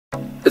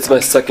It's my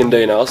second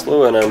day in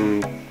Oslo and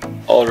I'm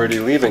already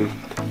leaving.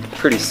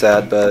 Pretty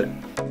sad, but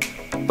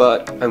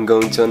I'm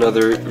going to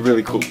another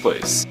really cool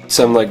place.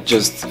 So I'm like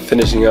just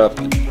finishing up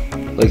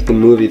like the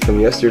movie from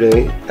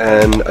yesterday,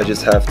 and I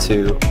just have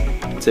to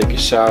take a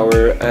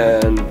shower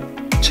and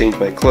change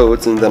my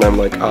clothes, and then I'm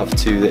like off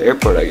to the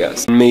airport, I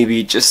guess.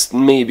 Maybe, just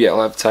maybe,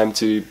 I'll have time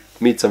to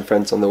meet some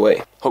friends on the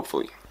way,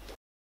 hopefully.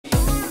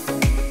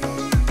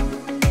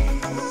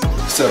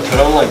 So I put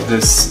on like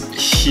this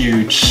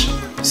huge,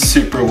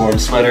 super warm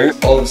sweater.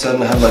 All of a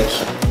sudden I have like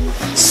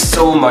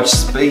so much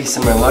space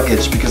in my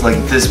luggage because like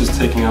this was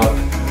taking up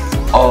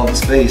all the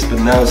space, but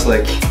now it's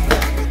like,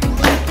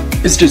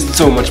 it's just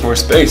so much more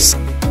space.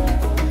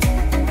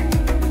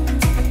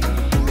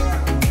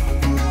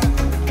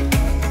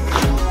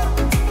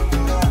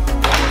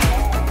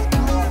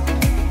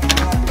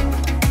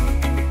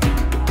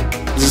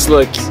 This is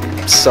like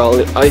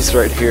solid ice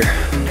right here.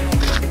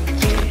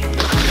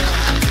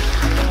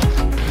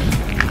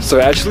 So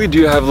I actually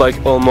do have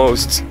like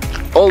almost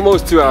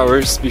 2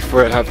 hours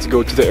before I have to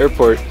go to the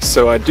airport,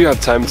 so I do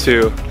have time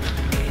to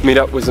meet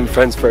up with some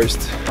friends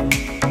first.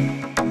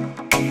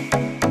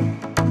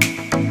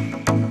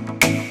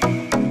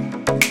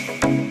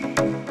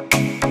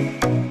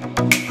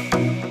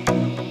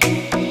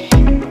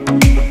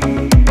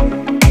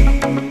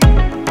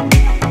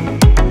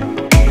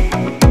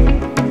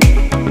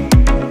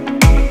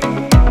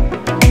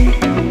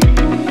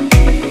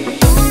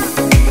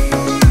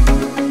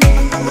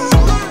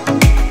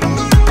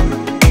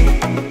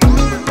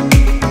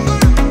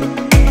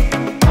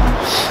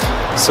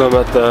 So I'm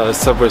at the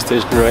subway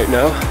station right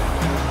now.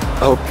 I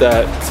hope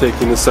that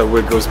taking the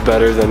subway goes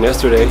better than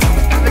yesterday.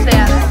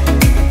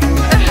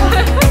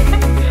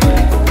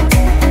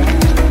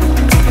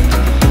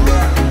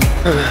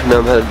 Now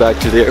I'm headed back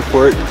to the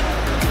airport.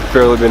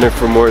 Barely been here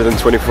for more than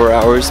 24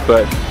 hours,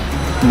 but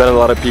met a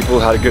lot of people,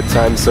 had a good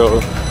time,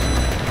 so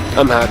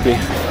I'm happy.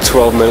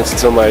 12 minutes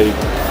until my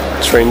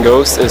train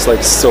goes. It's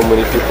like so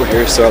many people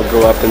here, so I'll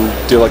go up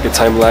and do like a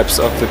time lapse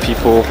of the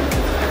people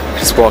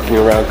just walking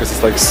around because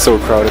it's like so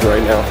crowded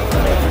right now.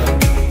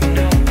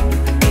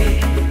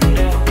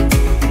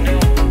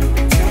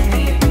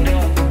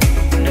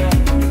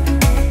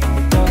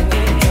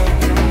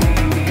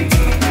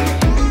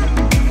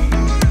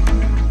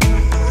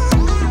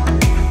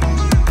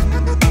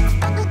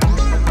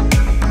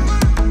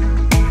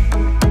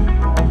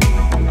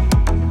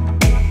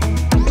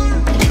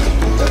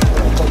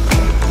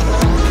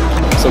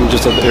 So I'm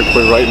just at the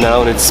airport right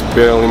now and it's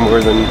barely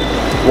more than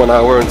 1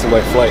 hour until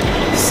my flight.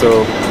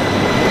 So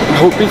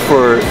I'm hoping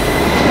for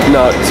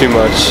not too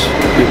much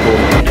people.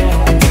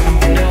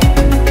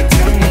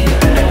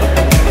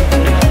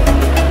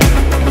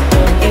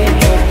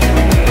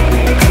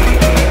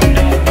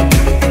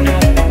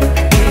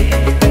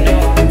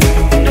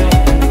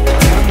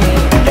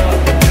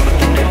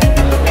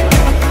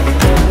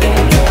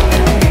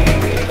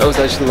 That was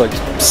actually like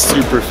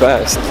super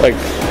fast, like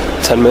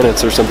 10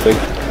 minutes or something.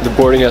 The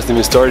boarding hasn't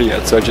even started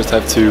yet, so I just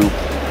have to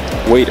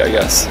wait, I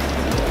guess.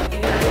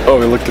 Oh,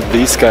 look at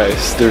these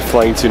guys. They're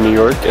flying to New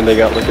York and they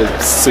got like a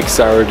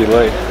 6-hour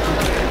delay.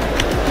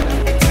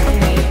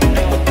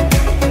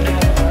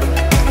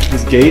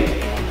 This gate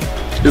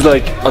is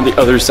like on the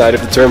other side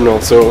of the terminal,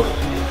 so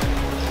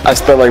I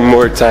spent like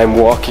more time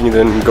walking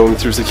than going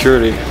through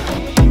security.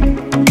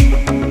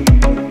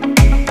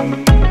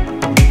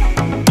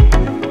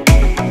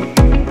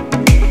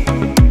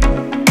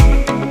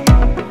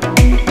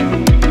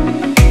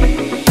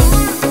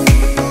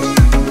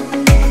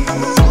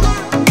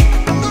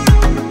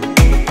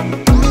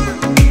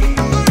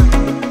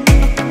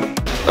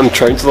 I'm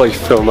trying to like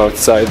film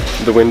outside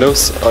the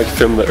windows, like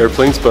film the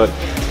airplanes, but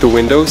the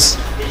windows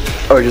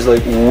are just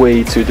like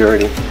way too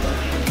dirty.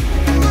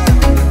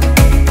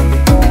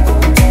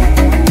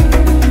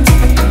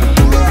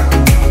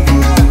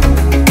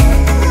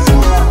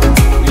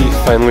 We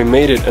finally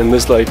made it, and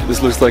this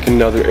looks like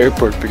another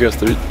airport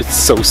because it's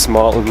so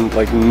small and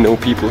like no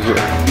people here.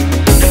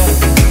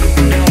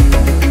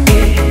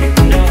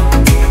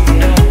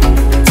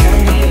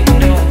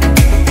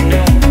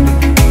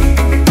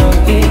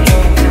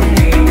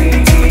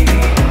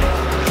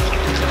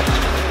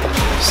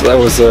 So that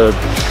was a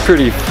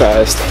pretty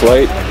fast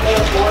flight.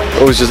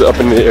 I was just up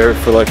in the air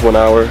for like 1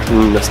 hour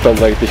and I spent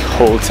like the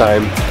whole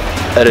time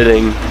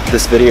editing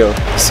this video.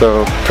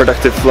 So,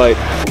 productive flight.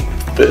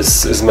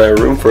 This is my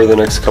room for the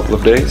next couple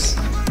of days.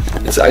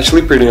 It's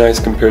actually pretty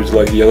nice compared to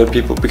like the other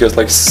people because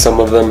like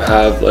some of them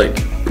have like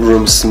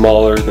rooms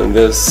smaller than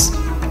this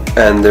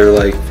and they're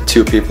like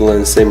 2 people in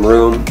the same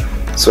room.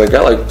 So I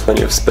got like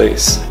plenty of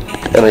space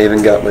and I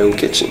even got my own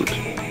kitchen.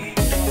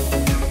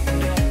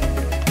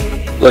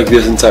 Like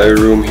this entire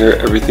room here,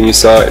 everything you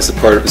saw is a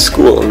part of the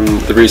school, and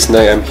the reason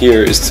I am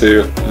here is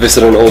to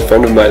visit an old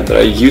friend of mine that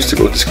I used to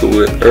go to school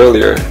with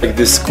earlier. Like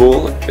this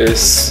school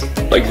is,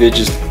 like they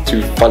just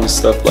do fun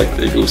stuff, like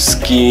they go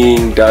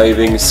skiing,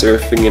 diving,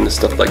 surfing and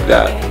stuff like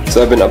that.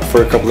 So I've been up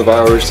for a couple of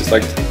hours just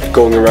like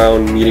going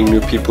around meeting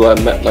new people. I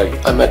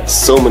met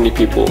so many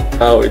people.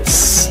 Now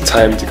it's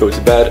time to go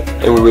to bed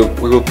and we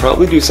will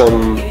probably do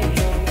some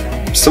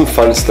some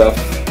fun stuff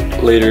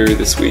later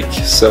this week,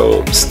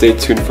 so stay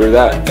tuned for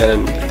that,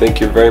 and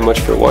thank you very much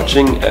for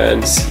watching,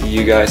 and see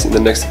you guys in the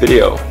next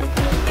video.